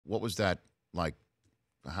What was that like?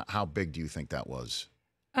 How big do you think that was?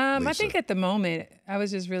 I think at the moment, I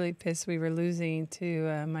was just really pissed we were losing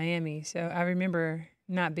to Miami. So I remember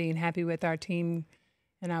not being happy with our team.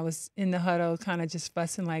 And I was in the huddle kind of just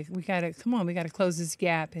fussing like, we got to close this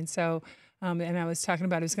gap. And so, and I was talking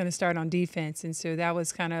about it was going to start on defense. And so that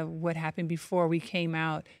was kind of what happened before we came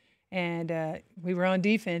out. And we were on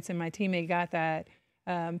defense, and my teammate got that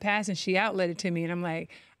pass, and she outlet it to me. And I'm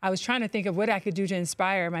like, I was trying to think of what I could do to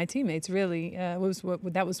inspire my teammates, really. That was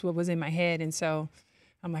what was in my head. And so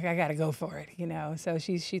I'm like, I got to go for it, you know. So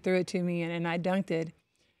she threw it to me, and I dunked it.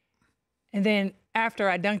 And then after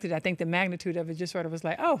I dunked it, I think the magnitude of it just sort of was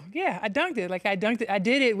like, oh, yeah, I dunked it. Like, I dunked it. I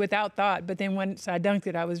did it without thought. But then once I dunked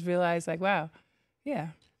it, I was realized, like, wow, yeah.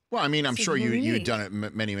 Well, I mean, I'm sure you'd done it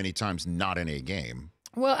many, many times, not in a game.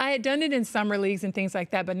 Well, I had done it in summer leagues and things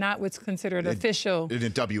like that, but not what's considered official. In a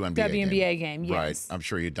WNBA game, yes. Right. I'm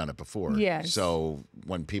sure you'd done it before. Yes. So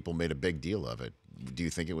when people made a big deal of it, do you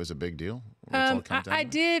think it was a big deal? I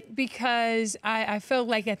did, because I felt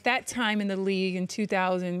like at that time in the league in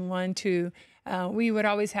 2001, 2, we would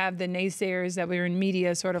always have the naysayers that were in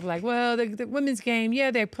media sort of like, well, the women's game,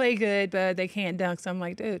 yeah, they play good, but they can't dunk. So I'm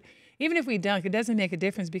like, dude, even if we dunk, it doesn't make a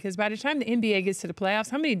difference, because by the time the NBA gets to the playoffs,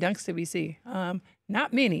 how many dunks did we see?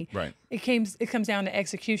 Not many. Right. It comes down to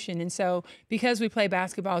execution. And so because we play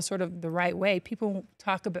basketball sort of the right way, people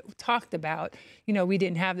talked about, you know, we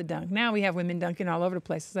didn't have the dunk. Now we have women dunking all over the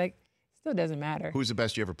place. It's like, it still doesn't matter. Who's the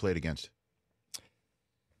best you ever played against?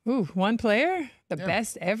 Ooh, one player? The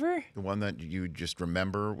best ever? The one that you just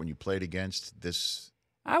remember when you played against this?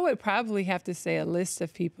 I would probably have to say a list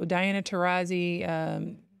of people. Diana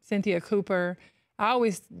Taurasi, Cynthia Cooper. I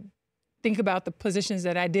always think about the positions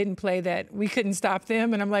that I didn't play that we couldn't stop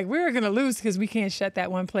them. And I'm like, we're going to lose because we can't shut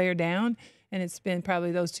that one player down. And it's been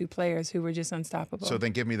probably those two players who were just unstoppable. So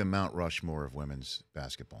then give me the Mount Rushmore of women's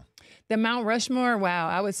basketball. The Mount Rushmore, wow.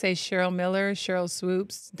 I would say Cheryl Miller, Cheryl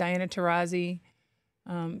Swoops, Diana Taurasi.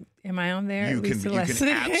 Am I on there? You can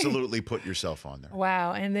absolutely put yourself on there.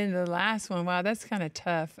 Wow. And then the last one, wow, that's kind of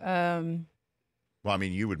tough. Well, I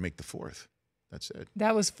mean, you would make the fourth. That's it.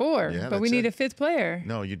 That was 4, yeah, but we need a 5th player.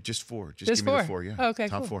 No, you just 4. Just give 4. me the 4, yeah. Oh, okay,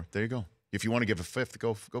 Top cool. 4. There you go. If you want to give a 5th,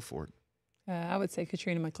 go for it. I would say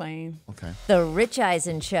Katrina McClain. Okay. The Rich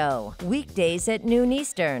Eisen Show, weekdays at noon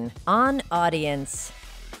Eastern on Audience.